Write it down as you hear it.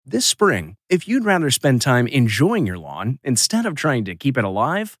This spring, if you'd rather spend time enjoying your lawn instead of trying to keep it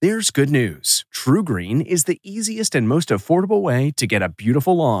alive, there's good news. TruGreen is the easiest and most affordable way to get a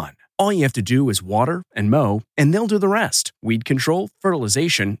beautiful lawn. All you have to do is water and mow, and they'll do the rest. Weed control,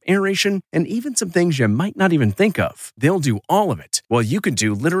 fertilization, aeration, and even some things you might not even think of. They'll do all of it, while you can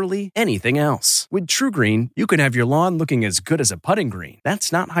do literally anything else. With TruGreen, you can have your lawn looking as good as a putting green.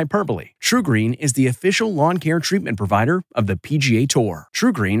 That's not hyperbole. TruGreen is the official lawn care treatment provider of the PGA Tour.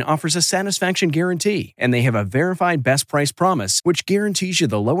 TruGreen offers a satisfaction guarantee, and they have a verified best price promise, which guarantees you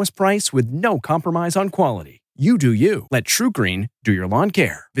the lowest price with no compromise on quality. You do you. Let TruGreen do your lawn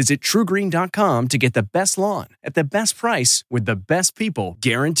care. Visit TruGreen.com to get the best lawn at the best price with the best people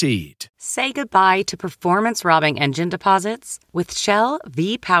guaranteed. Say goodbye to performance-robbing engine deposits with Shell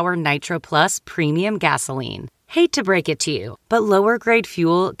V-Power Nitro Plus Premium Gasoline. Hate to break it to you, but lower-grade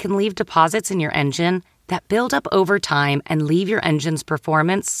fuel can leave deposits in your engine that build up over time and leave your engine's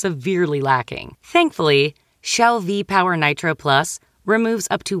performance severely lacking. Thankfully, Shell V-Power Nitro Plus removes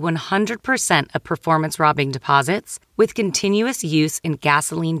up to 100% of performance-robbing deposits with continuous use in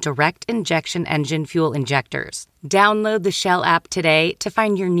gasoline direct injection engine fuel injectors. Download the Shell app today to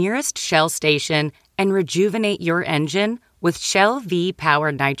find your nearest Shell station and rejuvenate your engine with Shell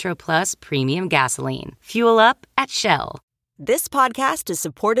V-Power Nitro Plus Premium Gasoline. Fuel up at Shell. This podcast is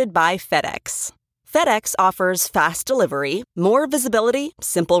supported by FedEx. FedEx offers fast delivery, more visibility,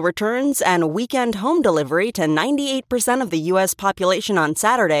 simple returns, and weekend home delivery to 98% of the U.S. population on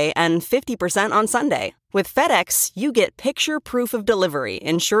Saturday and 50% on Sunday. With FedEx, you get picture proof of delivery,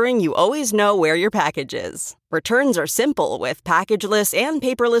 ensuring you always know where your package is. Returns are simple with packageless and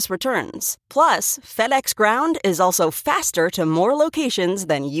paperless returns. Plus, FedEx Ground is also faster to more locations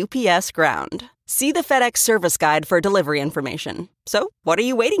than UPS Ground. See the FedEx service guide for delivery information. So, what are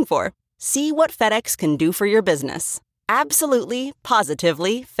you waiting for? See what FedEx can do for your business. Absolutely,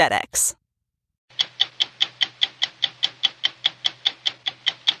 positively FedEx.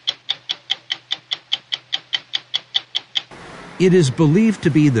 It is believed to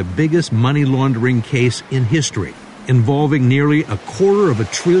be the biggest money laundering case in history, involving nearly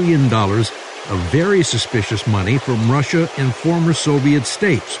 $250 billion of very suspicious money from Russia and former Soviet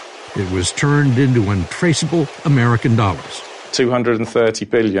states. It was turned into untraceable American dollars. $230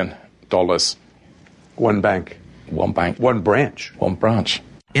 billion. One bank. One bank. One branch. One branch.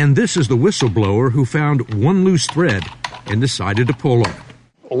 And this is the whistleblower who found one loose thread and decided to pull on it.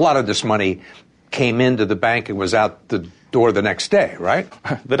 A lot of this money came into the bank and was out the door the next day, right?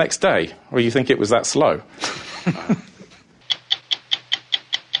 The next day? Or you think it was that slow?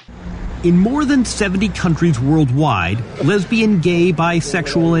 In more than 70 countries worldwide, lesbian, gay,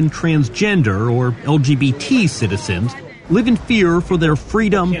 bisexual, and transgender, or LGBT citizens, live in fear for their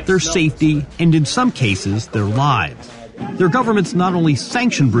freedom, their safety, and in some cases, their lives. Their governments not only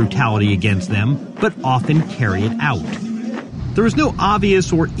sanction brutality against them, but often carry it out. There is no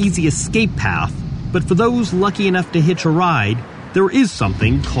obvious or easy escape path, but for those lucky enough to hitch a ride, there is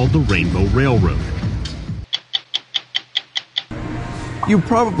something called the Rainbow Railroad. You've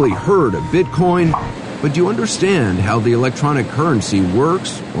probably heard of Bitcoin, but do you understand how the electronic currency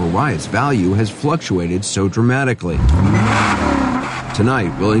works or why its value has fluctuated so dramatically?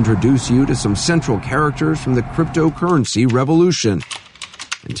 Tonight, we'll introduce you to some central characters from the cryptocurrency revolution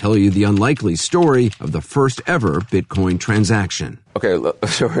and tell you the unlikely story of the first ever Bitcoin transaction. Okay,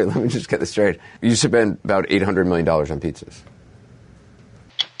 sorry, let me just get this straight. You spent about $800 million on pizzas.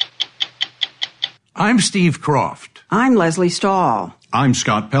 I'm Steve Croft. I'm Leslie Stahl. I'm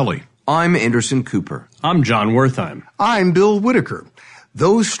Scott Pelley. I'm Anderson Cooper. I'm John Wertheim. I'm Bill Whitaker.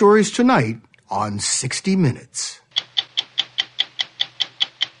 Those stories tonight on 60 Minutes.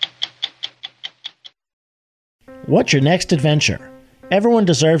 What's your next adventure? Everyone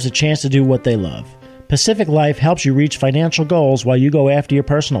deserves a chance to do what they love. Pacific Life helps you reach financial goals while you go after your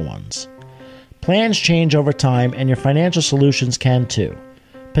personal ones. Plans change over time, and your financial solutions can too.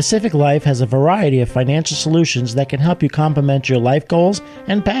 Pacific Life has a variety of financial solutions that can help you complement your life goals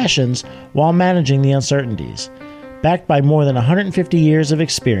and passions while managing the uncertainties. Backed by more than 150 years of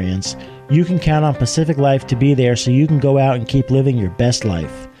experience, you can count on Pacific Life to be there so you can go out and keep living your best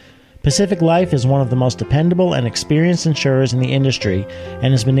life. Pacific Life is one of the most dependable and experienced insurers in the industry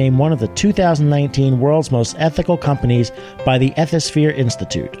and has been named one of the 2019 World's Most Ethical Companies by the Ethisphere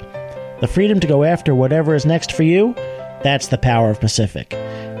Institute. The freedom to go after whatever is next for you? That's the power of Pacific.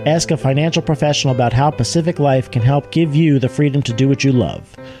 Ask a financial professional about how Pacific Life can help give you the freedom to do what you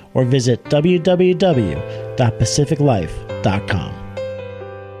love, or visit www.pacificlife.com.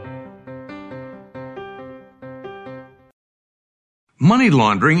 Money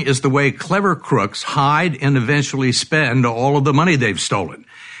laundering is the way clever crooks hide and eventually spend all of the money they've stolen.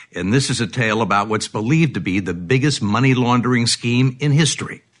 and this is a tale about what's believed to be the biggest money laundering scheme in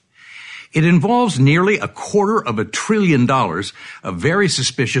history. It involves nearly $250 billion of very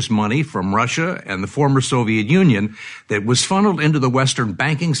suspicious money from Russia and the former Soviet Union that was funneled into the Western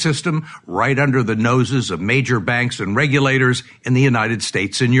banking system right under the noses of major banks and regulators in the United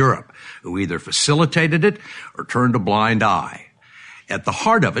States and Europe, who either facilitated it or turned a blind eye. At the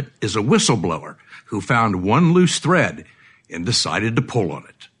heart of it is a whistleblower who found one loose thread and decided to pull on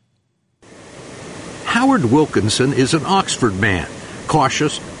it. Howard Wilkinson is an Oxford man,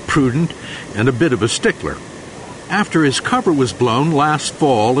 cautious, prudent, and a bit of a stickler. After his cover was blown last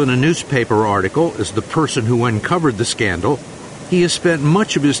fall in a newspaper article as the person who uncovered the scandal, he has spent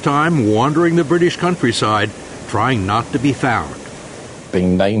much of his time wandering the British countryside, trying not to be found.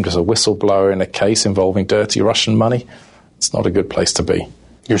 Being named as a whistleblower in a case involving dirty Russian money, it's not a good place to be.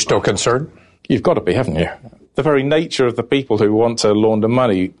 You're still concerned? You've got to be, haven't you? The very nature of the people who want to launder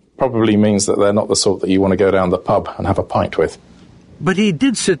money probably means that they're not the sort that you want to go down the pub and have a pint with. But he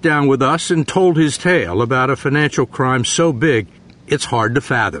did sit down with us and told his tale about a financial crime so big, it's hard to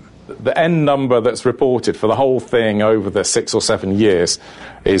fathom. The end number that's reported for the whole thing over the 6 or 7 years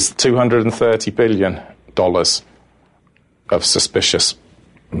is $230 billion of suspicious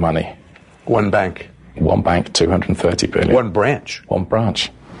money. One bank. One bank, $230 billion. One branch. One branch.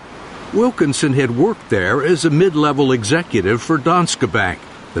 Wilkinson had worked there as a mid-level executive for Danske Bank,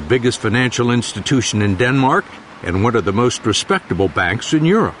 the biggest financial institution in Denmark and one of the most respectable banks in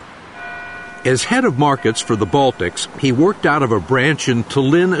Europe. As head of markets for the Baltics, he worked out of a branch in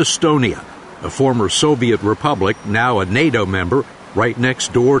Tallinn, Estonia, a former Soviet republic, now a NATO member, right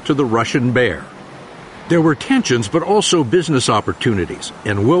next door to the Russian bear. There were tensions, but also business opportunities,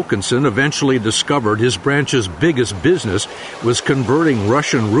 and Wilkinson eventually discovered his branch's biggest business was converting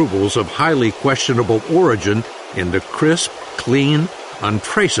Russian rubles of highly questionable origin into crisp, clean,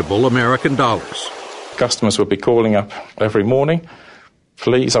 untraceable American dollars. Customers would be calling up every morning,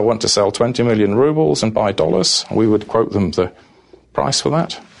 please, I want to sell 20 million rubles and buy dollars. We would quote them the price for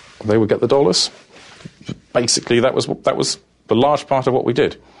that. They would get the dollars. Basically, that was the large part of what we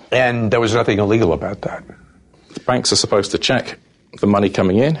did. And there was nothing illegal about that. The banks are supposed to check the money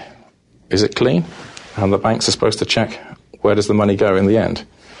coming in. Is it clean? And the banks are supposed to check where does the money go in the end.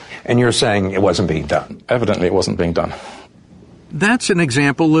 And you're saying it wasn't being done? Evidently, it wasn't being done. That's an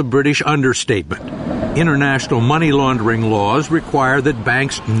example of British understatement. International money laundering laws require that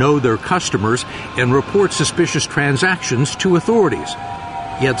banks know their customers and report suspicious transactions to authorities.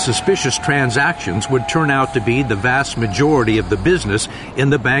 Yet suspicious transactions would turn out to be the vast majority of the business in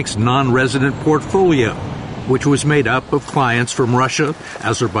the bank's non-resident portfolio, which was made up of clients from Russia,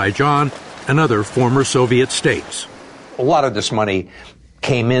 Azerbaijan, and other former Soviet states. A lot of this money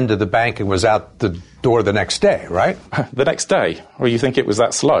came into the bank and was out the door the next day, right? The next day? Or you think it was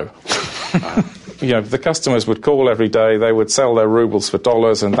that slow? The customers would call every day, they would sell their rubles for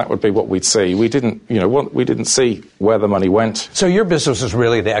dollars, and that would be what we'd see. We didn't see where the money went. So your business is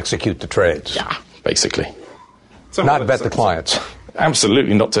really to execute the trades? Yeah, basically. Not vet the clients?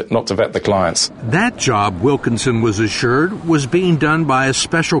 Absolutely not to vet the clients. That job, Wilkinson was assured, was being done by a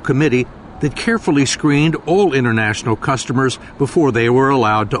special committee that carefully screened all international customers before they were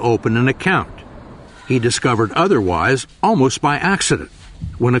allowed to open an account. He discovered otherwise almost by accident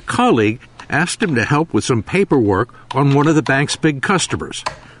when a colleague asked him to help with some paperwork on one of the bank's big customers,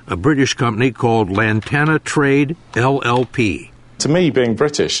 a British company called Lantana Trade LLP. To me, being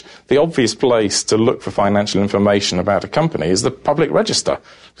British, the obvious place to look for financial information about a company is the public register.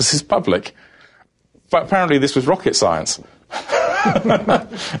 This is public. But apparently this was rocket science.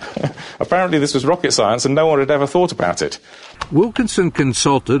 Apparently this was rocket science and no one had ever thought about it. Wilkinson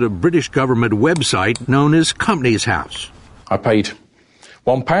consulted a British government website known as Companies House. I paid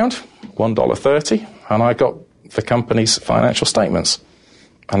 £1, $1.30, and I got the company's financial statements.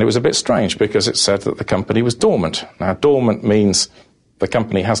 And it was a bit strange because it said that the company was dormant. Now, dormant means the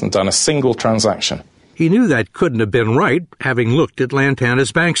company hasn't done a single transaction. He knew that couldn't have been right, having looked at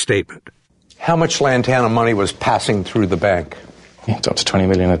Lantana's bank statement. How much Lantana money was passing through the bank? It's up to 20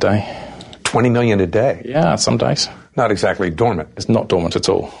 million a day. 20 million a day? Yeah, some days. Not exactly dormant. It's not dormant at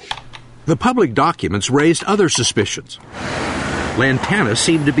all. The public documents raised other suspicions. Lantana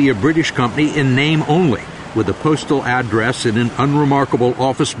seemed to be a British company in name only, with a postal address in an unremarkable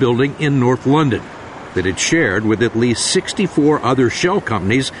office building in North London that it shared with at least 64 other shell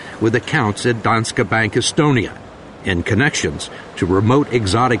companies with accounts at Danske Bank Estonia and connections to remote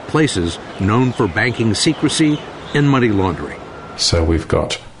exotic places known for banking secrecy and money laundering. So we've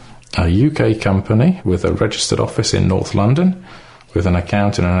got a UK company with a registered office in North London with an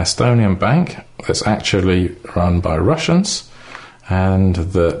account in an Estonian bank that's actually run by Russians, and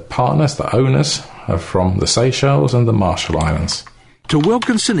the partners, the owners, are from the Seychelles and the Marshall Islands. To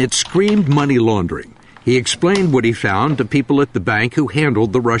Wilkinson, it screamed money laundering. He explained what he found to people at the bank who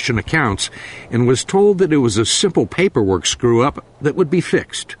handled the Russian accounts and was told that it was a simple paperwork screw-up that would be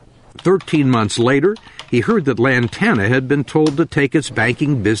fixed. 13 months later, he heard that Lantana had been told to take its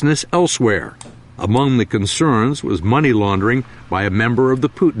banking business elsewhere. Among the concerns was money laundering by a member of the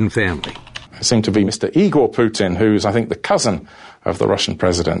Putin family. It seemed to be Mr. Igor Putin, who's, I think, the cousin of the Russian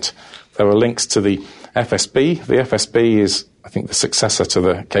president. There were links to the FSB. The FSB is, I think, the successor to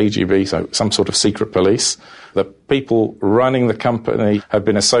the KGB, so some sort of secret police. The people running the company had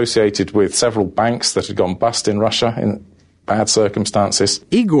been associated with several banks that had gone bust in Russia in bad circumstances.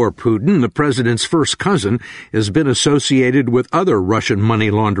 Igor Putin, the president's first cousin, has been associated with other Russian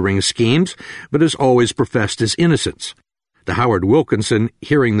money laundering schemes, but has always professed his innocence. To Howard Wilkinson,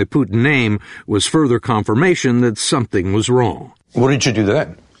 hearing the Putin name was further confirmation that something was wrong. What did you do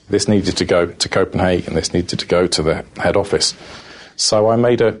then? This needed to go to Copenhagen. This needed to go to the head office. So I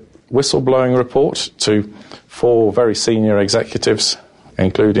made a whistleblowing report to 4 very senior executives,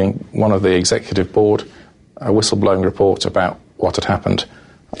 including one of the executive board, a whistleblowing report about what had happened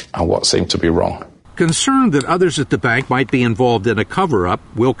and what seemed to be wrong. Concerned that others at the bank might be involved in a cover-up,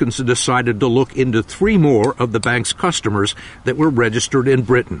 Wilkinson decided to look into 3 more of the bank's customers that were registered in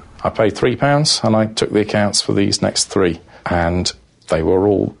Britain. I paid £3 and I took the accounts for these next 3, and they were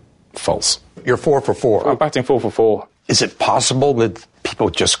all false. You're 4 for 4. I'm batting 4 for 4. Is it possible that people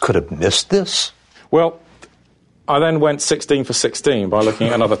just could have missed this? Well, I then went 16 for 16 by looking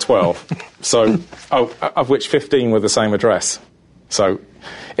at another 12. So, of which 15 were the same address. So,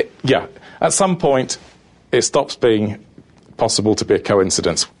 at some point, it stops being possible to be a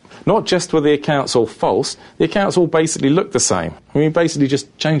coincidence. Not just were the accounts all false, the accounts all basically looked the same. I mean, basically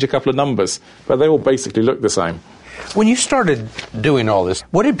just change a couple of numbers, but they all basically look the same. When you started doing all this,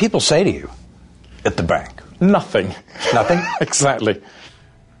 what did people say to you at the bank? Nothing. Nothing? Exactly.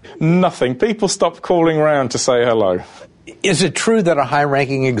 Nothing. People stopped calling around to say hello. Is it true that a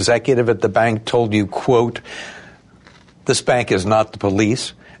high-ranking executive at the bank told you, quote, "This bank is not the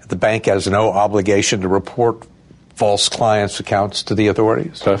police. The bank has no obligation to report false clients' accounts to the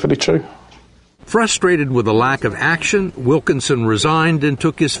authorities"? Perfectly true. Frustrated with the lack of action, Wilkinson resigned and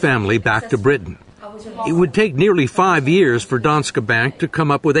took his family back to Britain. It would take nearly 5 years for Danske Bank to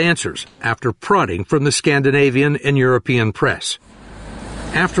come up with answers after prodding from the Scandinavian and European press.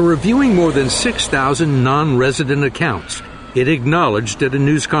 After reviewing more than 6,000 non-resident accounts, it acknowledged at a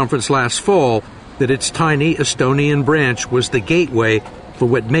news conference last fall that its tiny Estonian branch was the gateway for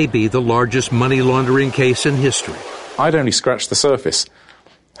what may be the largest money laundering case in history. I'd only scratched the surface.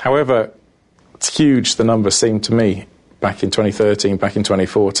 However, it's huge the numbers seemed to me back in 2013, back in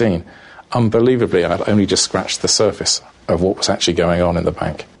 2014. Unbelievably, I'd only just scratched the surface of what was actually going on in the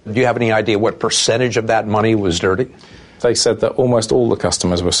bank. Do you have any idea what percentage of that money was dirty? They said that almost all the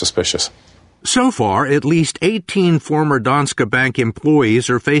customers were suspicious. So far, at least 18 former Danske Bank employees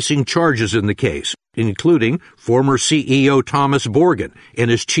are facing charges in the case, including former CEO Thomas Borgen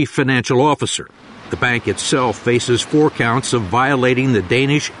and his chief financial officer. The bank itself faces 4 counts of violating the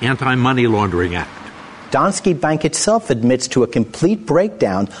Danish Anti-Money Laundering Act. Danske Bank itself admits to a complete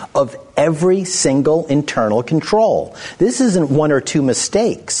breakdown of every single internal control. This isn't 1 or 2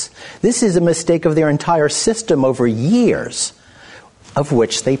 mistakes. This is a mistake of their entire system over years, of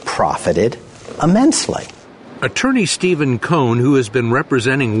which they profited immensely. Attorney Stephen Cohn, who has been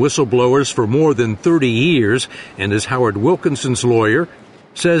representing whistleblowers for more than 30 years and is Howard Wilkinson's lawyer,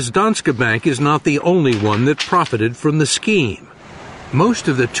 says Danske Bank is not the only one that profited from the scheme. Most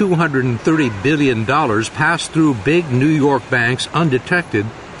of the $230 billion passed through big New York banks undetected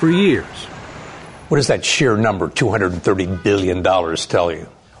for years. What does that sheer number, $230 billion, tell you?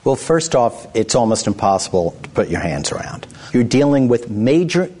 Well, first off, it's almost impossible to put your hands around. You're dealing with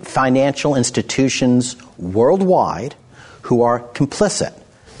major financial institutions worldwide who are complicit.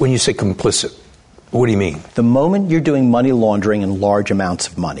 When you say complicit, what do you mean? The moment you're doing money laundering in large amounts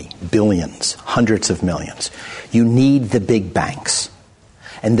of money, billions, hundreds of millions, you need the big banks.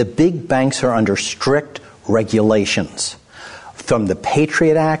 And the big banks are under strict regulations. From the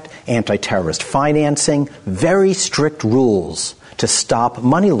Patriot Act, anti-terrorist financing, very strict rules to stop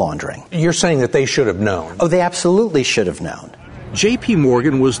money laundering. You're saying that they should have known? Oh, they absolutely should have known. J.P.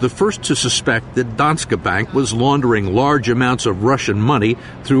 Morgan was the first to suspect that Danske Bank was laundering large amounts of Russian money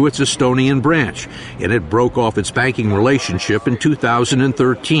through its Estonian branch, and it broke off its banking relationship in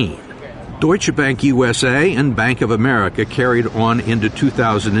 2013. Deutsche Bank USA and Bank of America carried on into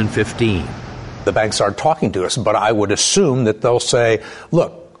 2015. The banks aren't talking to us, but I would assume that they'll say,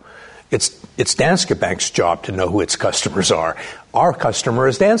 look, it's It's Danske Bank's job to know who its customers are. Our customer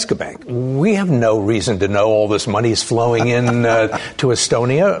is Danske Bank. We have no reason to know all this money is flowing in to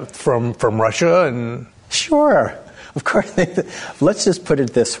Estonia from Russia. And Sure. Of course. Let's just put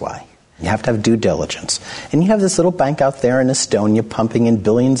it this way. You have to have due diligence. And you have this little bank out there in Estonia pumping in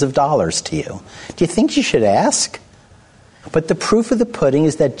billions of dollars to you. Do you think you should ask? But the proof of the pudding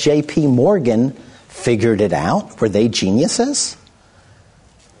is that J.P. Morgan figured it out. Were they geniuses?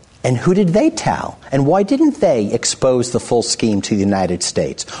 And who did they tell? And why didn't they expose the full scheme to the United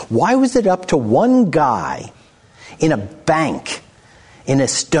States? Why was it up to one guy in a bank in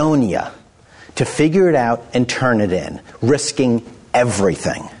Estonia to figure it out and turn it in, risking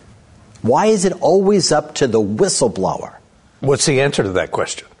everything? Why is it always up to the whistleblower? What's the answer to that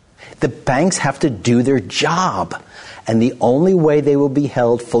question? The banks have to do their job. And the only way they will be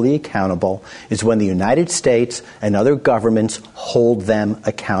held fully accountable is when the United States and other governments hold them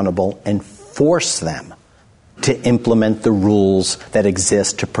accountable and force them to implement the rules that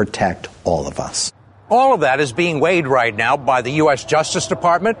exist to protect all of us. All of that is being weighed right now by the U.S. Justice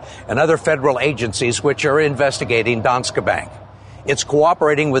Department and other federal agencies which are investigating Danske Bank. It's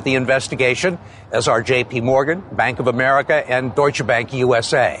cooperating with the investigation, as are J.P. Morgan, Bank of America, and Deutsche Bank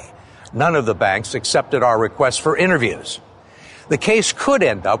USA. None of the banks accepted our request for interviews. The case could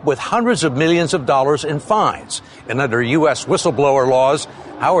end up with hundreds of millions of dollars in fines. And under U.S. whistleblower laws,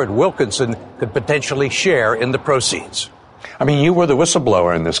 Howard Wilkinson could potentially share in the proceeds. I mean, you were the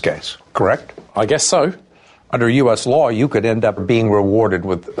whistleblower in this case, correct? I guess so. Under U.S. law, you could end up being rewarded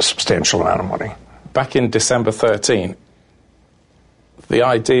with a substantial amount of money. Back in December 13, the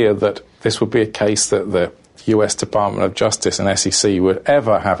idea that this would be a case that the U.S. Department of Justice and SEC would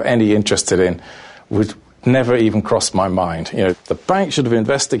ever have any interest in would never even cross my mind. You know, the bank should have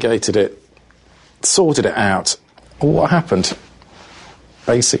investigated it, sorted it out. What happened?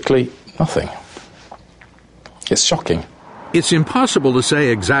 Basically, nothing. It's shocking. It's impossible to say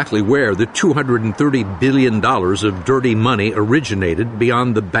exactly where the $230 billion of dirty money originated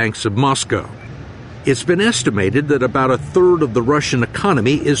beyond the banks of Moscow. It's been estimated that about a third of the Russian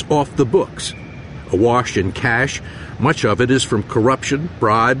economy is off the books. Awash in cash, much of it is from corruption,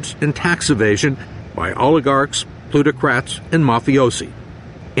 bribes, and tax evasion by oligarchs, plutocrats, and mafiosi.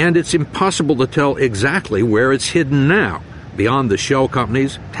 And it's impossible to tell exactly where it's hidden now, beyond the shell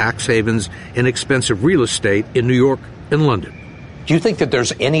companies, tax havens, and expensive real estate in New York and London. Do you think that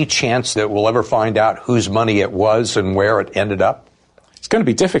there's any chance that we'll ever find out whose money it was and where it ended up? It's going to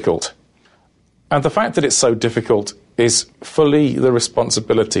be difficult. And the fact that it's so difficult is fully the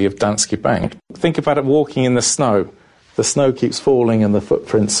responsibility of Danske Bank. Think about it walking in the snow. The snow keeps falling and the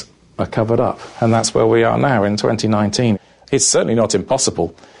footprints are covered up. And that's where we are now in 2019. It's certainly not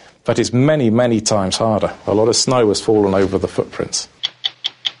impossible, but it's many, many times harder. A lot of snow has fallen over the footprints.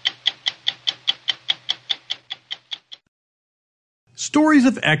 Stories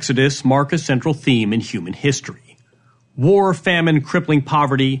of Exodus mark a central theme in human history. War, famine, crippling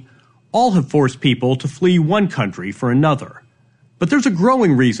poverty, all have forced people to flee one country for another. But there's a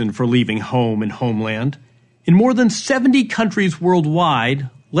growing reason for leaving home and homeland. In more than 70 countries worldwide,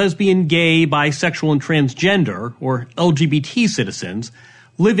 lesbian, gay, bisexual, and transgender, or LGBT citizens,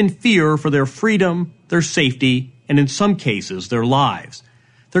 live in fear for their freedom, their safety, and in some cases, their lives.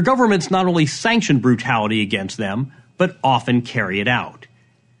 Their governments not only sanction brutality against them, but often carry it out.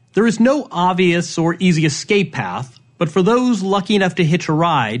 There is no obvious or easy escape path, but for those lucky enough to hitch a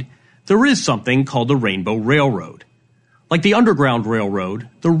ride, there is something called the Rainbow Railroad. Like the Underground Railroad,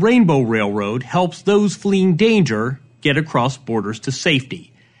 the Rainbow Railroad helps those fleeing danger get across borders to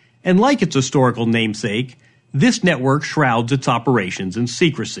safety. And like its historical namesake, this network shrouds its operations in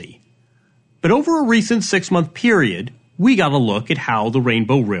secrecy. But over a recent 6-month period, we got a look at how the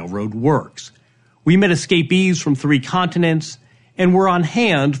Rainbow Railroad works. We met escapees from 3 continents, and were on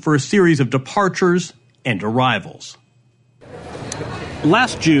hand for a series of departures and arrivals.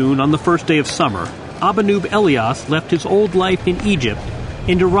 Last June, on the first day of summer, Abanoob Elias left his old life in Egypt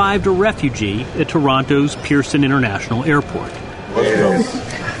and arrived a refugee at Toronto's Pearson International Airport.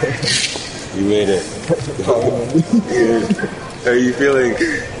 You made it. How are you feeling?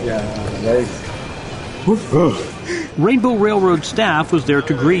 Yeah, nice. Rainbow Railroad staff was there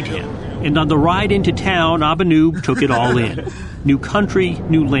to greet him, and on the ride into town, Abanoob took it all in. New country,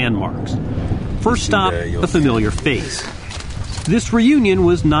 new landmarks. First stop, a familiar face. This reunion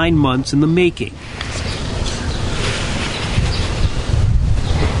was 9 months in the making.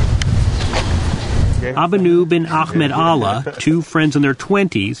 Abanoob and Ahmed Allah, 2 friends in their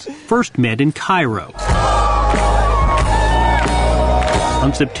 20s, first met in Cairo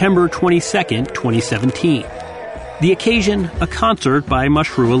on September 22, 2017. The occasion, a concert by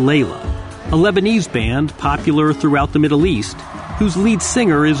Mashrua Leila. a Lebanese band popular throughout the Middle East, whose lead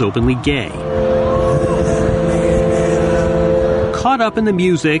singer is openly gay. Caught up in the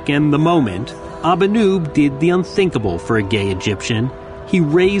music and the moment, Abanoob did the unthinkable for a gay Egyptian. He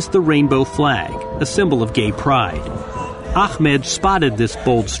raised the rainbow flag, a symbol of gay pride. Ahmed spotted this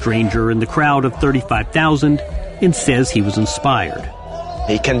bold stranger in the crowd of 35,000 and says he was inspired.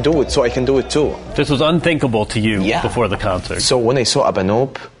 He can do it, so I can do it too. This was unthinkable to you before the concert. So when I saw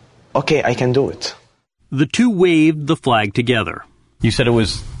Abanoob, okay, I can do it. The two waved the flag together. You said it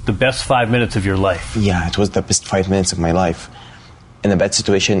was the best 5 minutes of your life. Yeah, it was the best 5 minutes of my life. In a bad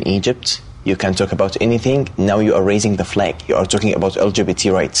situation in Egypt, you can talk about anything. Now you are raising the flag. You are talking about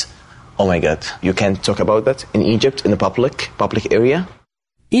LGBT rights. Oh my God. You can't talk about that in Egypt, in a public area?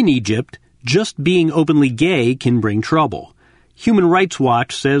 In Egypt, just being openly gay can bring trouble. Human Rights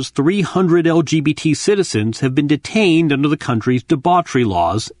Watch says 300 LGBT citizens have been detained under the country's debauchery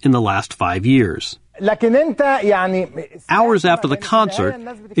laws in the last 5 years. Hours after the concert,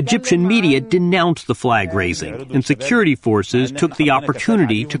 Egyptian media denounced the flag raising, and security forces took the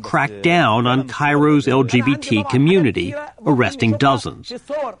opportunity to crack down on Cairo's LGBT community, arresting dozens.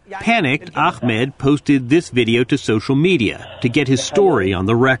 Panicked, Ahmed posted this video to social media to get his story on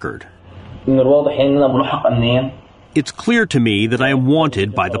the record. It's clear to me that I am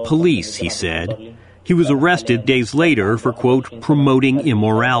wanted by the police, he said. He was arrested days later for, quote, promoting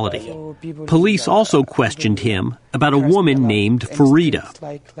immorality. Police also questioned him about a woman named Farida.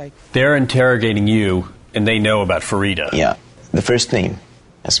 They're interrogating you, and they know about Farida. Yeah. The first name,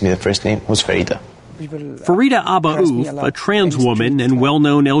 asked me the first name, was Farida. Farida Abaouf, a trans woman and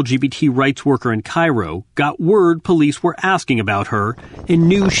well-known LGBT rights worker in Cairo, got word police were asking about her and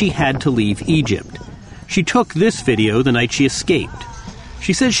knew she had to leave Egypt. She took this video the night she escaped.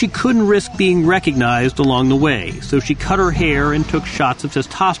 She says she couldn't risk being recognized along the way, so she cut her hair and took shots of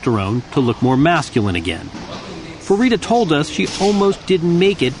testosterone to look more masculine again. Farida told us she almost didn't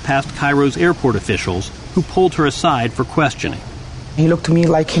make it past Cairo's airport officials, who pulled her aside for questioning. He looked to me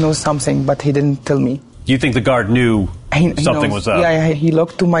like he knows something, but he didn't tell me. Do you think the guard knew something was up? Yeah, he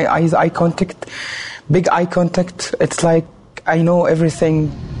looked to my eyes, eye contact, big eye contact. It's like I know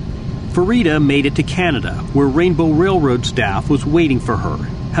everything. Farida made it to Canada, where Rainbow Railroad staff was waiting for her,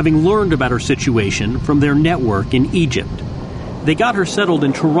 having learned about her situation from their network in Egypt. They got her settled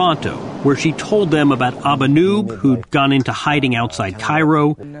in Toronto, where she told them about Abanoob, who'd gone into hiding outside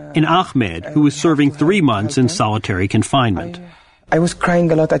Cairo, and Ahmed, who was serving 3 months in solitary confinement. I was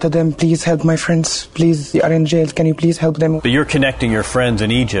crying a lot. I told them, please help my friends. Please, they are in jail. Can you please help them? But you're connecting your friends in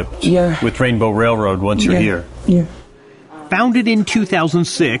Egypt with Rainbow Railroad once you're here. Yeah. Founded in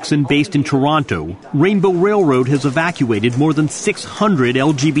 2006 and based in Toronto, Rainbow Railroad has evacuated more than 600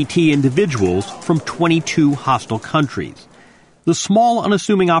 LGBT individuals from 22 hostile countries. The small,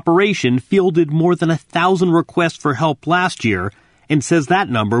 unassuming operation fielded more than 1,000 requests for help last year and says that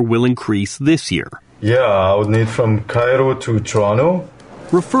number will increase this year. Yeah, I would need from Cairo to Toronto.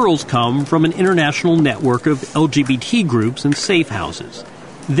 Referrals come from an international network of LGBT groups and safe houses.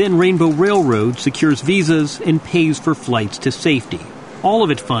 Then Rainbow Railroad secures visas and pays for flights to safety. All of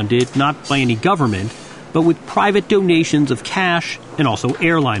it funded not by any government, but with private donations of cash and also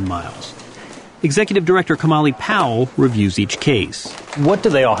airline miles. Executive Director Kamali Powell reviews each case. What do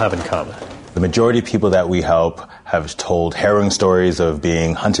they all have in common? The majority of people that we help have told harrowing stories of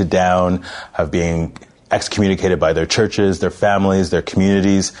being hunted down, of being excommunicated by their churches, their families, their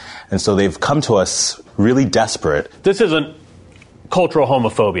communities. And so they've come to us really desperate. This isn't cultural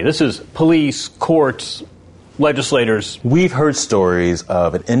homophobia. This is police, courts, legislators. We've heard stories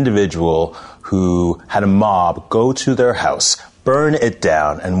of an individual who had a mob go to their house, burn it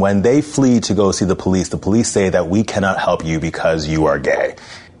down, and when they flee to go see the police say that we cannot help you because you are gay.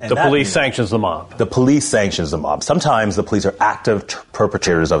 And the police sanctions the mob. The police sanctions the mob. Sometimes the police are active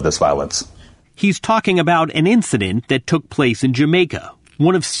perpetrators of this violence. He's talking about an incident that took place in Jamaica,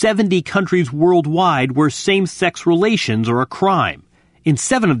 one of 70 countries worldwide where same-sex relations are a crime. In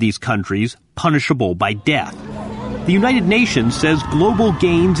 7 of these countries, punishable by death. The United Nations says global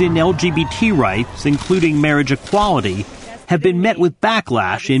gains in LGBT rights, including marriage equality, have been met with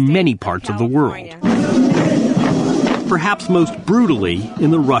backlash in many parts of the world. Perhaps most brutally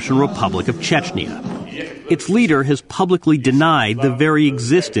in the Russian Republic of Chechnya. Its leader has publicly denied the very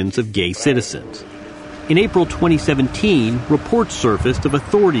existence of gay citizens. In April 2017, reports surfaced of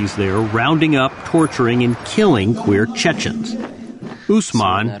authorities there rounding up, torturing, and killing queer Chechens.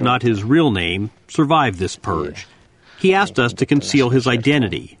 Usman, not his real name, survived this purge. He asked us to conceal his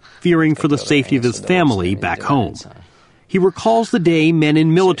identity, fearing for the safety of his family back home. He recalls the day men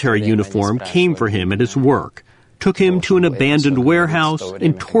in military uniform came for him at his work, took him to an abandoned warehouse,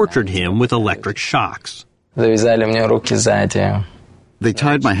 and tortured him with electric shocks. They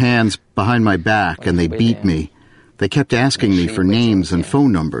tied my hands behind my back and they beat me. They kept asking me for names and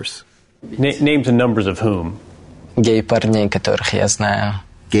phone numbers. Names and numbers of whom? Gay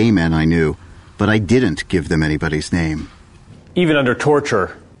men I knew, but I didn't give them anybody's name. Even under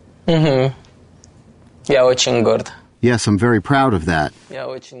torture? Mm-hmm. Yes, I'm very proud of that.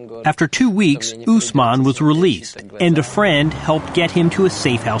 After 2 weeks, Usman was released, and a friend helped get him to a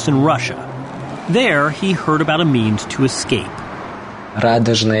safe house in Russia. There, he heard about a means to escape.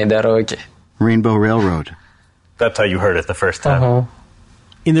 Rainbow Railroad. That's how you heard it the first time.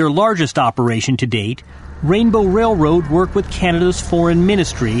 In their largest operation to date, Rainbow Railroad worked with Canada's foreign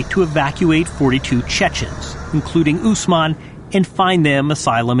ministry to evacuate 42 Chechens, including Usman, and find them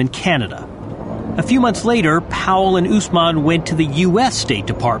asylum in Canada. A few months later, Powell and Usman went to the U.S. State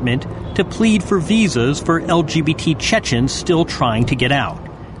Department to plead for visas for LGBT Chechens still trying to get out.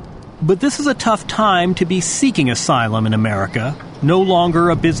 But this is a tough time to be seeking asylum in America, no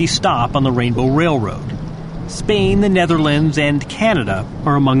longer a busy stop on the Rainbow Railroad. Spain, the Netherlands, and Canada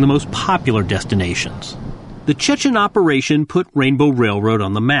are among the most popular destinations. The Chechen operation put Rainbow Railroad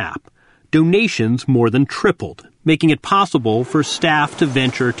on the map. Donations more than tripled, making it possible for staff to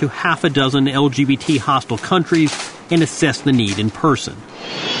venture to half a dozen LGBT-hostile countries and assess the need in person.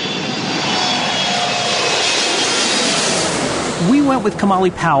 We went with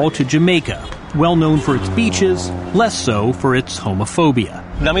Kamali Powell to Jamaica, well known for its beaches, less so for its homophobia.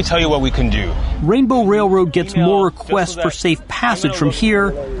 Let me tell you what we can do. Rainbow Railroad gets more requests for safe passage from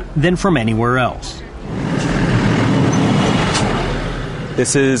here than from anywhere else.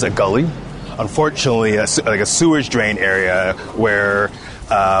 This is a gully, unfortunately, like a sewage drain area where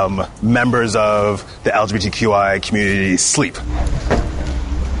members of the LGBTQI community sleep.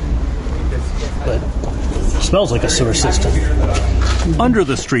 But it smells like a sewer system. Under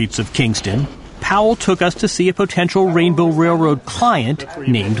the streets of Kingston, Powell took us to see a potential Rainbow Railroad client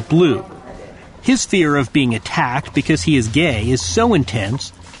named Blue. His fear of being attacked because he is gay is so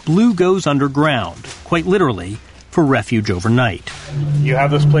intense, Blue goes underground, quite literally, for refuge overnight. You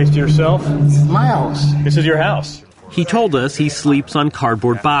have this place to yourself? It's my house. This is your house? He told us he sleeps on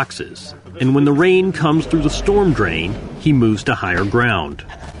cardboard boxes, and when the rain comes through the storm drain, he moves to higher ground.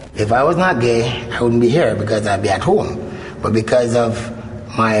 If I was not gay, I wouldn't be here because I'd be at home. But because of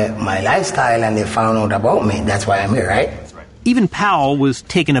my lifestyle and they found out about me, that's why I'm here, right? Even Powell was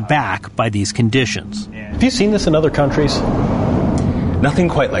taken aback by these conditions. Have you seen this in other countries? Nothing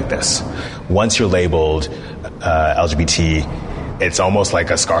quite like this. Once you're labeled LGBT, it's almost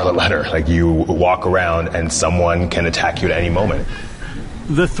like a scarlet letter. Like you walk around and someone can attack you at any moment.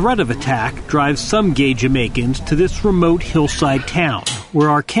 The threat of attack drives some gay Jamaicans to this remote hillside town, where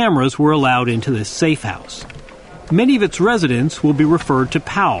our cameras were allowed into this safe house. Many of its residents will be referred to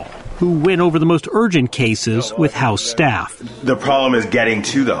Powell, who went over the most urgent cases with house staff. The problem is getting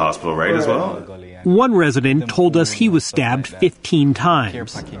to the hospital, right, as well? One resident told us he was stabbed 15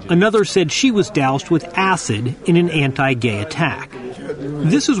 times. Another said she was doused with acid in an anti-gay attack.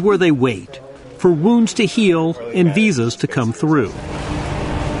 This is where they wait, for wounds to heal and visas to come through.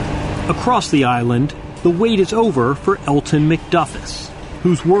 Across the island, the wait is over for Elton McDuffis,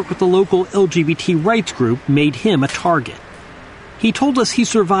 whose work with the local LGBT rights group made him a target. He told us he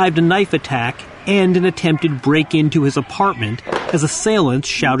survived a knife attack and an attempted break into his apartment as assailants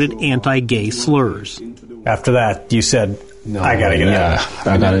shouted anti-gay slurs. After that, you said, I gotta get out.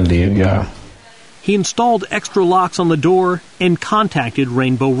 I gotta leave, yeah. He installed extra locks on the door and contacted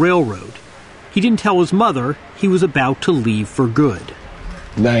Rainbow Railroad. He didn't tell his mother he was about to leave for good.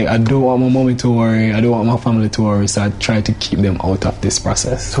 Like, I don't want my mommy to worry, I don't want my family to worry, so I try to keep them out of this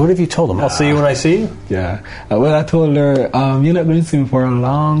process. So what have you told them? I'll see you when I see you? Yeah. Well, I told her, you're not going to see me for a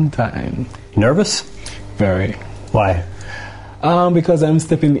long time. Nervous? Very. Why? Because I'm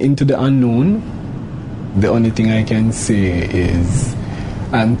stepping into the unknown. The only thing I can say is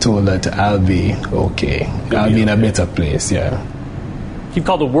I'm told that I'll be okay. I'll be in a better place, yeah. You've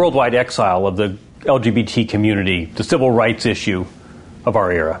called a worldwide exile of the LGBT community, the civil rights issue of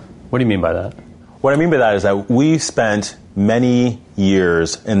our era. What do you mean by that? What I mean by that is that we spent many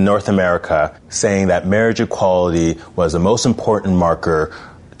years in North America saying that marriage equality was the most important marker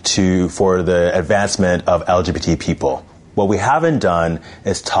for the advancement of LGBT people. What we haven't done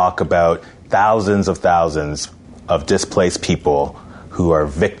is talk about thousands of displaced people who are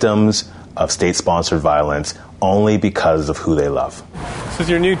victims of state-sponsored violence only because of who they love. This is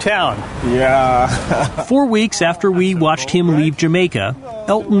your new town. Yeah. 4 weeks after we watched him leave Jamaica,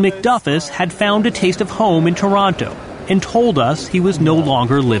 Elton McDuffis had found a taste of home in Toronto and told us he was no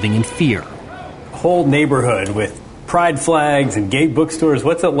longer living in fear. whole neighborhood with pride flags and gay bookstores.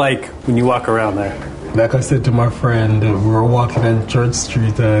 What's it like when you walk around there? Like I said to my friend, we were walking on Church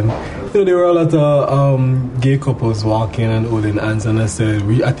Street and there were a lot of gay couples walking and holding hands, and I said,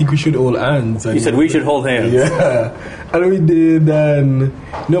 I think we should hold hands. And you said we should hold hands? Yeah, and we did, and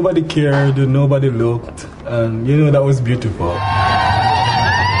nobody cared, nobody looked, and that was beautiful.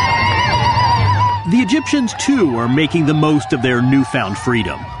 The Egyptians, too, are making the most of their newfound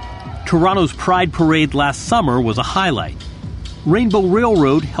freedom. Toronto's Pride Parade last summer was a highlight. Rainbow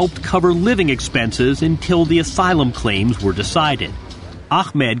Railroad helped cover living expenses until the asylum claims were decided.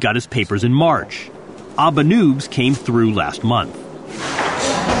 Ahmed got his papers in March. Abba Noobs came through last month.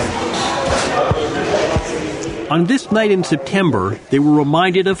 On this night in September, they were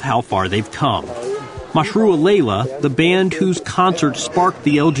reminded of how far they've come. Mashrua Leila, the band whose concert sparked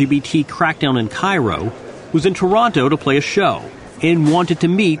the LGBT crackdown in Cairo, was in Toronto to play a show and wanted to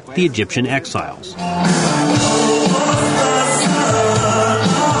meet the Egyptian exiles.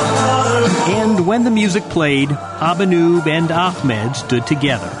 And when the music played, Abanoob and Ahmed stood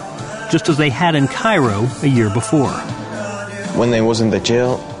together, just as they had in Cairo a year before. When I was in the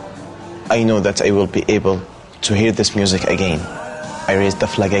jail, I know that I will be able to hear this music again. I raised the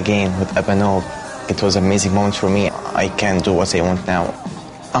flag again with Abanoob. It was an amazing moment for me. I can do what I want now.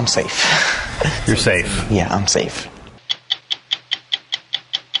 I'm safe. You're safe? Yeah, I'm safe.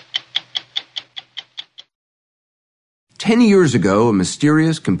 "10 years ago, a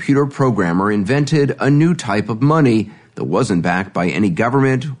mysterious computer programmer invented a new type of money that wasn't backed by any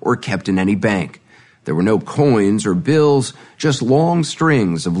government or kept in any bank. There were no coins or bills, just long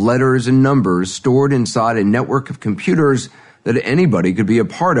strings of letters and numbers stored inside a network of computers that anybody could be a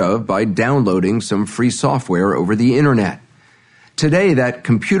part of by downloading some free software over the internet. Today, that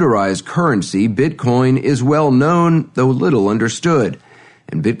computerized currency, Bitcoin, is well known, though little understood.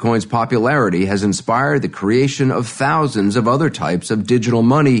 And Bitcoin's popularity has inspired the creation of thousands of other types of digital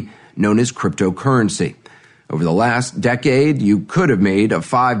money known as cryptocurrency. Over the last decade, you could have made a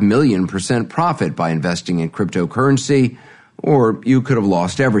 5 million % profit by investing in cryptocurrency, or you could have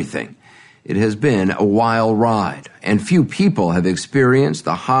lost everything. It has been a wild ride, and few people have experienced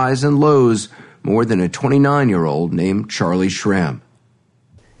the highs and lows more than a 29-year-old named Charlie Shrem.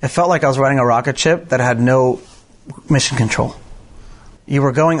 It felt like I was riding a rocket ship that had no mission control. You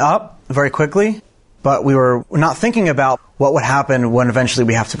were going up very quickly, but we were not thinking about what would happen when eventually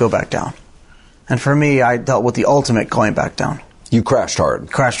we have to go back down. And for me, I dealt with the ultimate going back down. You crashed hard.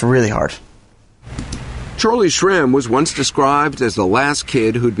 Crashed really hard. Charlie Shrem was once described as the last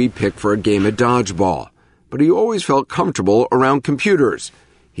kid who'd be picked for a game of dodgeball, but he always felt comfortable around computers.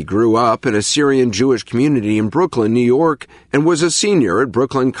 He grew up in a Syrian Jewish community in Brooklyn, New York, and was a senior at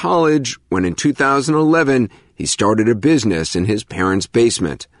Brooklyn College when in 2011 he started a business in his parents'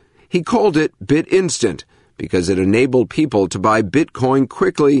 basement. He called it BitInstant because it enabled people to buy Bitcoin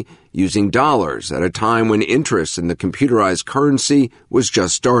quickly using dollars at a time when interest in the computerized currency was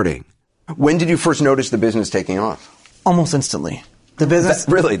just starting. When did you first notice the business taking off? Almost instantly. The business...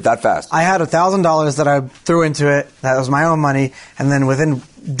 Really? That fast? I had $1,000 that I threw into it. That was my own money. And then within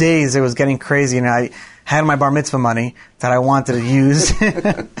days, it was getting crazy. And I had my bar mitzvah money that I wanted to use.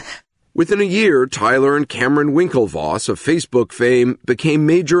 Within a year, Tyler and Cameron Winklevoss of Facebook fame became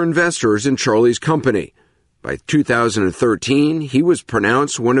major investors in Charlie's company. By 2013, he was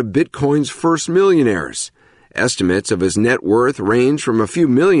pronounced one of Bitcoin's first millionaires. Estimates of his net worth range from a few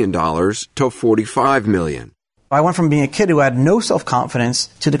 $1 million to $45 million. I went from being a kid who had no self-confidence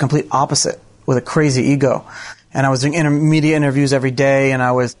to the complete opposite, with a crazy ego. And I was doing media interviews every day, and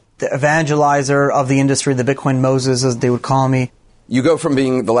I was the evangelizer of the industry, the Bitcoin Moses, as they would call me. You go from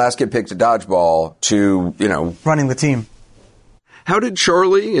being the last kid picked at dodgeball to, running the team. How did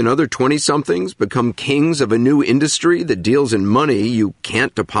Charlie and other 20-somethings become kings of a new industry that deals in money you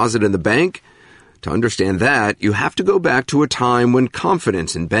can't deposit in the bank? To understand that, you have to go back to a time when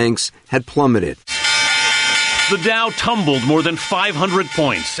confidence in banks had plummeted. The Dow tumbled more than 500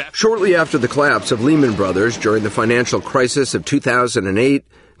 points. Shortly after the collapse of Lehman Brothers during the financial crisis of 2008,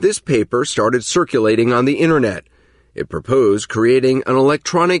 this paper started circulating on the internet. It proposed creating an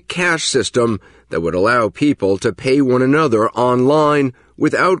electronic cash system that would allow people to pay one another online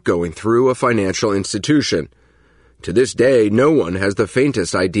without going through a financial institution. To this day, no one has the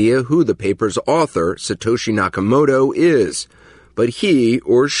faintest idea who the paper's author, Satoshi Nakamoto, is. But he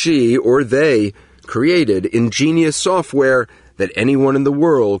or she or they created ingenious software that anyone in the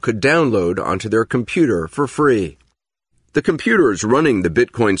world could download onto their computer for free. The computers running the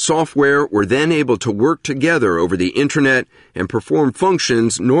Bitcoin software were then able to work together over the internet and perform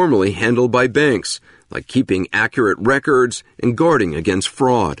functions normally handled by banks, like keeping accurate records and guarding against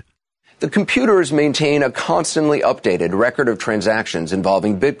fraud. The computers maintain a constantly updated record of transactions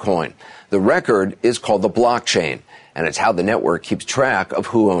involving Bitcoin. The record is called the blockchain, and it's how the network keeps track of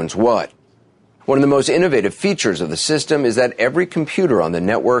who owns what. One of the most innovative features of the system is that every computer on the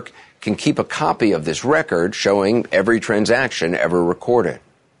network can keep a copy of this record showing every transaction ever recorded.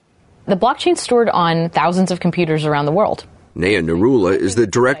 The blockchain's stored on thousands of computers around the world. Naya Narula is the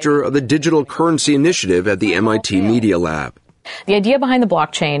director of the Digital Currency Initiative at the MIT Media Lab. The idea behind the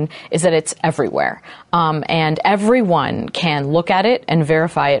blockchain is that it's everywhere, and everyone can look at it and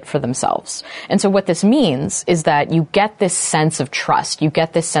verify it for themselves. And so what this means is that you get this sense of trust, you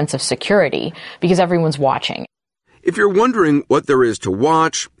get this sense of security, because everyone's watching. If you're wondering what there is to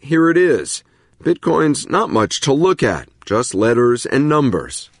watch, here it is. Bitcoin's not much to look at, just letters and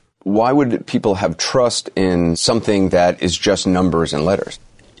numbers. Why would people have trust in something that is just numbers and letters?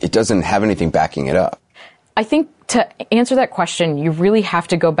 It doesn't have anything backing it up. I think to answer that question, you really have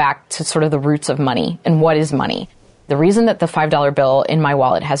to go back to sort of the roots of money and what is money. The reason that the $5 bill in my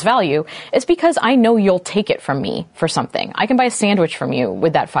wallet has value is because I know you'll take it from me for something. I can buy a sandwich from you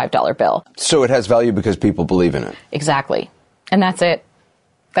with that $5 bill. So it has value because people believe in it. Exactly. And that's it.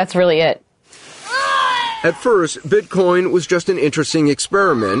 That's really it. At first, Bitcoin was just an interesting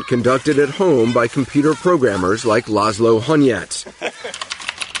experiment conducted at home by computer programmers like Laszlo Hunyats.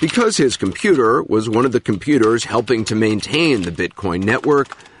 Because his computer was one of the computers helping to maintain the Bitcoin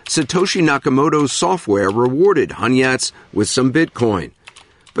network, Satoshi Nakamoto's software rewarded Hunyats with some Bitcoin.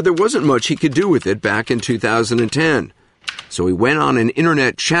 But there wasn't much he could do with it back in 2010. So he went on an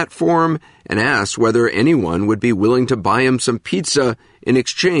internet chat forum and asked whether anyone would be willing to buy him some pizza in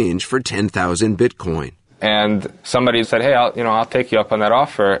exchange for 10,000 Bitcoin. And somebody said, hey, I'll take you up on that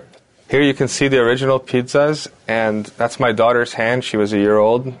offer. Here you can see the original pizzas, and that's my daughter's hand. She was a year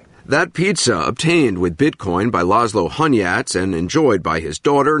old. That pizza, obtained with Bitcoin by Laszlo Hunyats and enjoyed by his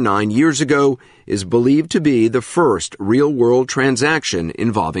daughter 9 years ago, is believed to be the first real-world transaction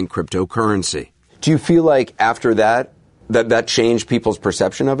involving cryptocurrency. Do you feel like after that changed people's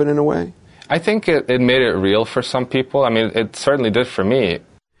perception of it in a way? I think it made it real for some people. I mean, it certainly did for me.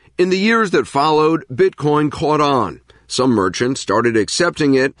 In the years that followed, Bitcoin caught on. Some merchants started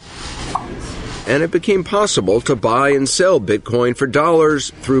accepting it, and it became possible to buy and sell Bitcoin for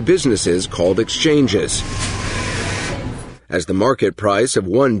dollars through businesses called exchanges. As the market price of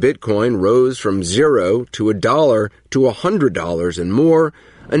one Bitcoin rose from $0 to $1 to $100 and more,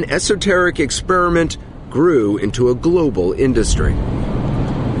 an esoteric experiment grew into a global industry.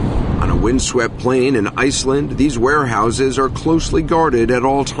 On a windswept plain in Iceland, these warehouses are closely guarded at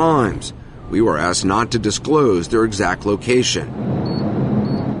all times. We were asked not to disclose their exact location.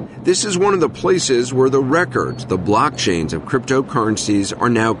 This is one of the places where the records, the blockchains of cryptocurrencies, are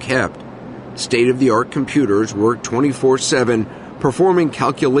now kept. State-of-the-art computers work 24/7, performing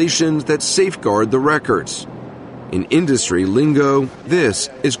calculations that safeguard the records. In industry lingo, this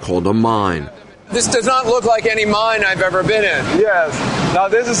is called a mine. This does not look like any mine I've ever been in. Yes. Now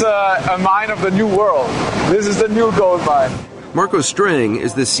this is a mine of the new world. This is the new gold mine. Marco Streng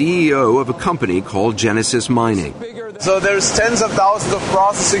is the CEO of a company called Genesis Mining. So there's tens of thousands of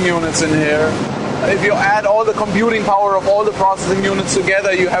processing units in here. If you add all the computing power of all the processing units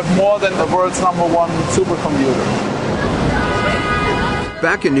together, you have more than the world's #1 supercomputer.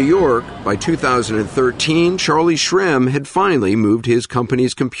 Back in New York, by 2013, Charlie Shrem had finally moved his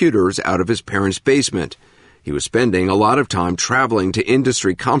company's computers out of his parents' basement. He was spending a lot of time traveling to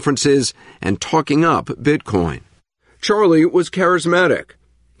industry conferences and talking up Bitcoin. Charlie was charismatic.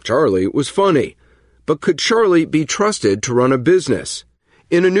 Charlie was funny. But could Charlie be trusted to run a business?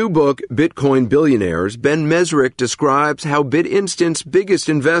 In a new book, Bitcoin Billionaires, Ben Mesrick describes how BitInstant's biggest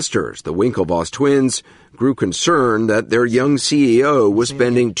investors, the Winklevoss twins, grew concerned that their young CEO was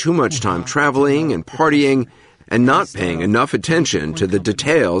spending too much time traveling and partying and not paying enough attention to the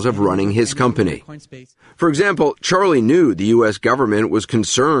details of running his company. For example, Charlie knew the U.S. government was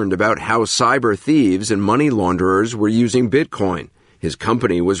concerned about how cyber thieves and money launderers were using Bitcoin. His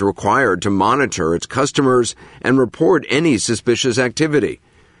company was required to monitor its customers and report any suspicious activity.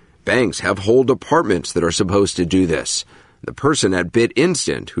 Banks have whole departments that are supposed to do this. The person at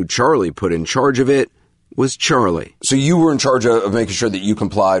BitInstant who Charlie put in charge of it was Charlie. So you were in charge of making sure that you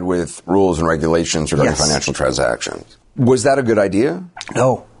complied with rules and regulations regarding Yes. financial transactions. Was that a good idea?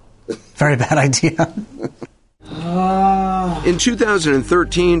 No. Very bad idea. In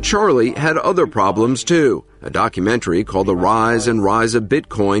 2013, Charlie had other problems too. A documentary called The Rise and Rise of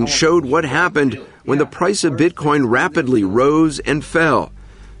Bitcoin showed what happened when the price of Bitcoin rapidly rose and fell.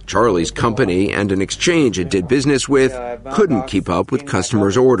 Charlie's company and an exchange it did business with couldn't keep up with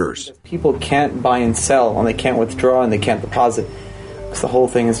customers' orders. People can't buy and sell, and they can't withdraw, and they can't deposit. The whole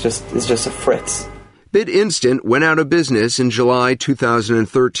thing is just a fritz. BitInstant went out of business in July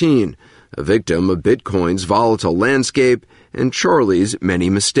 2013, a victim of Bitcoin's volatile landscape and Charlie's many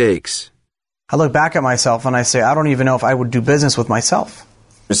mistakes. I look back at myself and I say, I don't even know if I would do business with myself.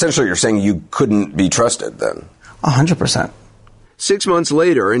 Essentially, you're saying you couldn't be trusted then? 100%. 6 months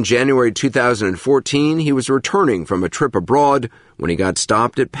later, in January 2014, he was returning from a trip abroad when he got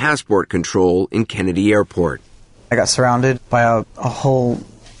stopped at passport control in Kennedy Airport. I got surrounded by a whole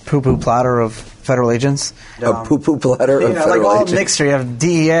poo-poo platter of federal agents. A poo-poo platter of federal like all agents? mixture. You have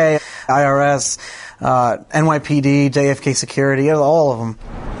DEA, IRS, NYPD, JFK Security, all of them.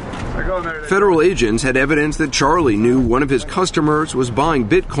 Federal agents had evidence that Charlie knew one of his customers was buying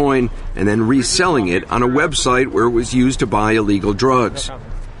Bitcoin and then reselling it on a website where it was used to buy illegal drugs.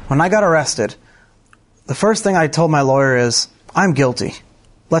 When I got arrested, the first thing I told my lawyer is, I'm guilty.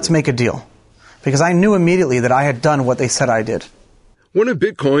 Let's make a deal. Because I knew immediately that I had done what they said I did. One of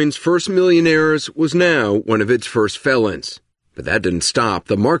Bitcoin's first millionaires was now one of its first felons. But that didn't stop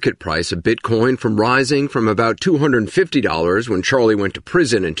the market price of Bitcoin from rising from about $250 when Charlie went to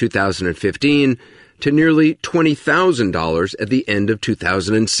prison in 2015 to nearly $20,000 at the end of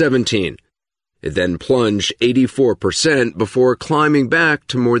 2017. It then plunged 84% before climbing back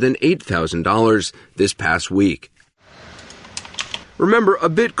to more than $8,000 this past week. Remember, a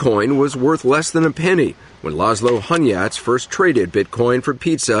Bitcoin was worth less than a penny when Laszlo Hunyats first traded Bitcoin for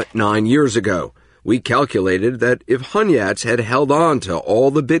pizza 9 years ago. We calculated that if Hunyats had held on to all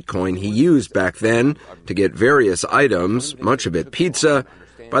the Bitcoin he used back then to get various items, much of it pizza,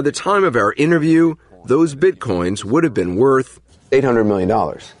 by the time of our interview, those Bitcoins would have been worth $800 million.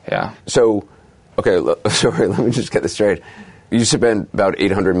 Yeah. So, okay, sorry, let me just get this straight. You spent about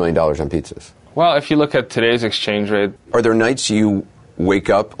 $800 million on pizzas. Well, if you look at today's exchange rate... Are there nights you wake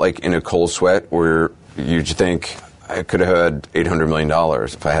up like in a cold sweat where you think, I could have had $800 million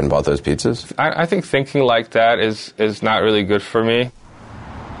if I hadn't bought those pizzas? I think thinking like that is not really good for me.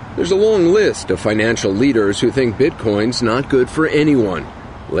 There's a long list of financial leaders who think Bitcoin's not good for anyone.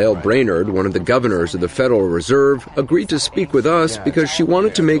 Lael Brainerd, one of the governors of the Federal Reserve, agreed to speak with us because she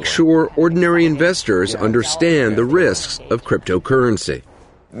wanted to make sure ordinary investors understand the risks of cryptocurrency.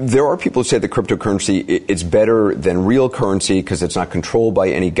 There are people who say that cryptocurrency is better than real currency because it's not controlled by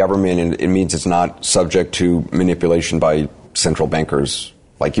any government and it means it's not subject to manipulation by central bankers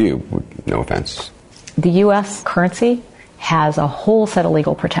like you. No offense. The U.S. currency has a whole set of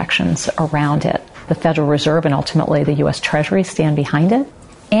legal protections around it. The Federal Reserve and ultimately the U.S. Treasury stand behind it.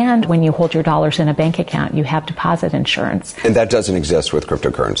 And when you hold your dollars in a bank account, you have deposit insurance. And that doesn't exist with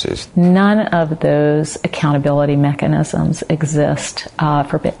cryptocurrencies? None of those accountability mechanisms exist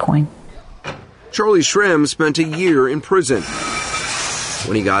for Bitcoin. Charlie Shrem spent a year in prison.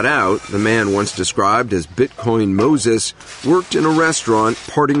 When he got out, the man once described as Bitcoin Moses worked in a restaurant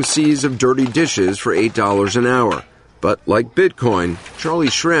parting seas of dirty dishes for $8 an hour. But like Bitcoin, Charlie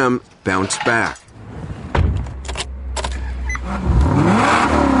Shrem bounced back.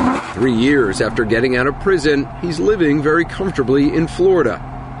 3 years after getting out of prison, he's living very comfortably in Florida.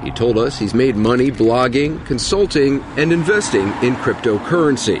 He told us he's made money blogging, consulting, and investing in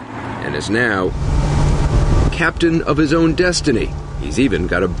cryptocurrency, and is now captain of his own destiny. He's even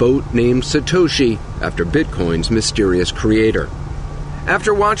got a boat named Satoshi after Bitcoin's mysterious creator.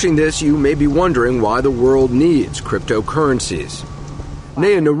 After watching this, you may be wondering why the world needs cryptocurrencies.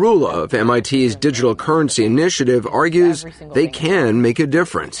 Naya Narula of MIT's Digital Currency Initiative argues they can make a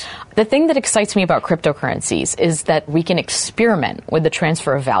difference. The thing that excites me about cryptocurrencies is that we can experiment with the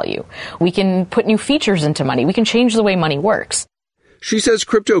transfer of value. We can put new features into money. We can change the way money works. She says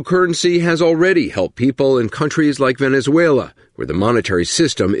cryptocurrency has already helped people in countries like Venezuela, where the monetary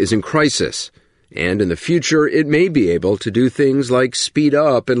system is in crisis. And in the future, it may be able to do things like speed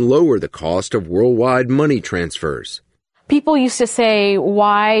up and lower the cost of worldwide money transfers. People used to say,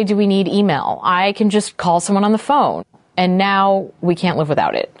 why do we need email? I can just call someone on the phone. And now we can't live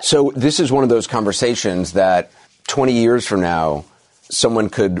without it. So this is one of those conversations that 20 years from now, someone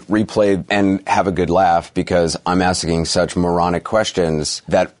could replay and have a good laugh because I'm asking such moronic questions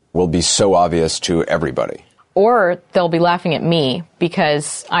that will be so obvious to everybody. Or they'll be laughing at me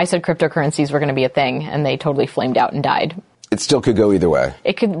because I said cryptocurrencies were going to be a thing and they totally flamed out and died. It still could go either way.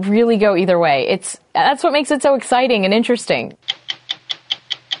 It could really go either way. That's what makes it so exciting and interesting.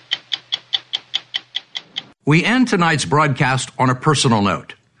 We end tonight's broadcast on a personal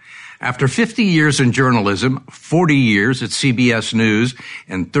note. After 50 years in journalism, 40 years at CBS News,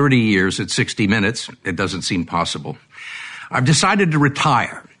 and 30 years at 60 Minutes, it doesn't seem possible, I've decided to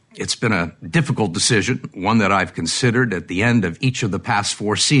retire. It's been a difficult decision, one that I've considered at the end of each of the past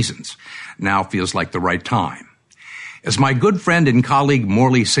 4 seasons. Now feels like the right time. As my good friend and colleague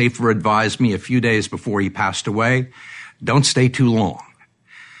Morley Safer advised me a few days before he passed away, don't stay too long.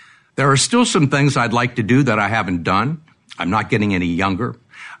 There are still some things I'd like to do that I haven't done. I'm not getting any younger.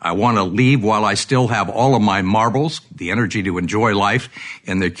 I want to leave while I still have all of my marbles, the energy to enjoy life,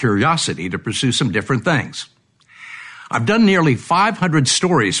 and the curiosity to pursue some different things. I've done nearly 500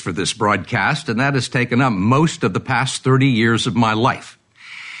 stories for this broadcast, and that has taken up most of the past 30 years of my life.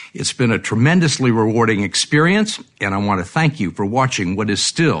 It's been a tremendously rewarding experience, and I want to thank you for watching what is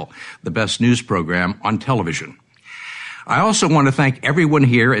still the best news program on television. I also want to thank everyone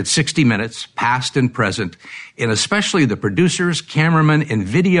here at 60 Minutes, past and present, and especially the producers, cameramen, and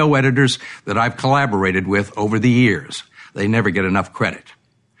video editors that I've collaborated with over the years. They never get enough credit.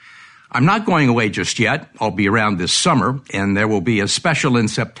 I'm not going away just yet. I'll be around this summer, and there will be a special in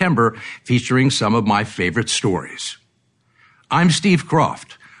September featuring some of my favorite stories. I'm Steve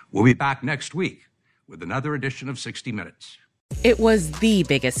Kroft. We'll be back next week with another edition of 60 Minutes. It was the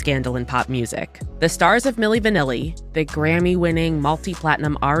biggest scandal in pop music. The stars of Milli Vanilli, the Grammy-winning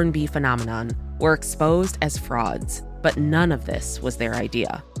multi-platinum R&B phenomenon, were exposed as frauds. But none of this was their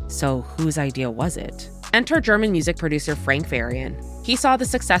idea. So whose idea was it? Enter German music producer Frank Farian. He saw the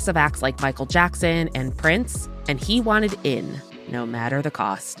success of acts like Michael Jackson and Prince, and he wanted in, no matter the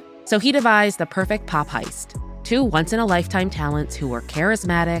cost. So he devised the perfect pop heist. Two once-in-a-lifetime talents who were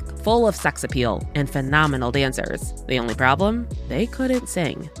charismatic, full of sex appeal, and phenomenal dancers. The only problem? They couldn't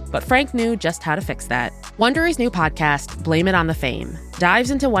sing. But Frank knew just how to fix that. Wondery's new podcast, Blame It on the Fame,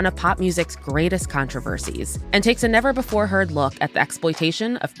 dives into one of pop music's greatest controversies and takes a never-before-heard look at the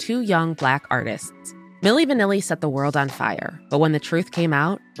exploitation of two young Black artists. Milli Vanilli set the world on fire, but when the truth came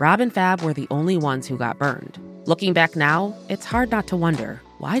out, Rob and Fab were the only ones who got burned. Looking back now, it's hard not to wonder,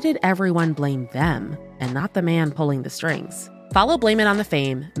 why did everyone blame them and not the man pulling the strings? Follow Blame It on the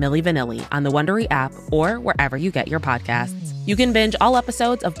Fame, Milli Vanilli, on the Wondery app or wherever you get your podcasts. You can binge all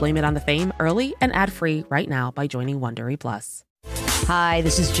episodes of Blame It on the Fame early and ad-free right now by joining Wondery Plus. Hi,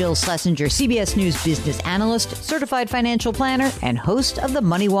 this is Jill Schlesinger, CBS News business analyst, certified financial planner, and host of the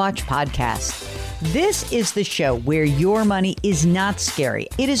Money Watch podcast. This is the show where your money is not scary.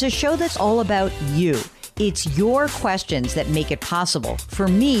 It is a show that's all about you. It's your questions that make it possible for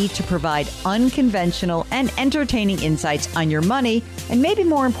me to provide unconventional and entertaining insights on your money, and maybe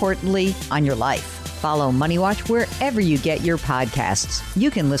more importantly, on your life. Follow Money Watch wherever you get your podcasts.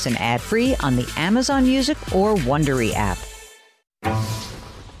 You can listen ad-free on the Amazon Music or Wondery app.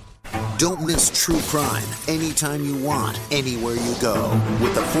 Don't miss true crime anytime you want, anywhere you go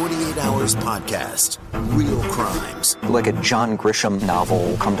with the 48 Hours podcast. Real crimes. Like a John Grisham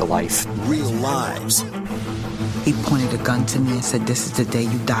novel come to life. Real lives. He pointed a gun to me and said, "This is the day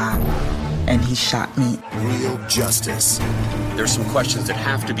you die." And he shot me. Real justice. There's some questions that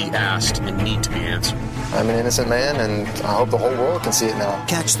have to be asked and need to be answered. I'm an innocent man, and I hope the whole world can see it now.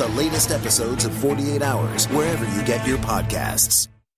 Catch the latest episodes of 48 Hours wherever you get your podcasts.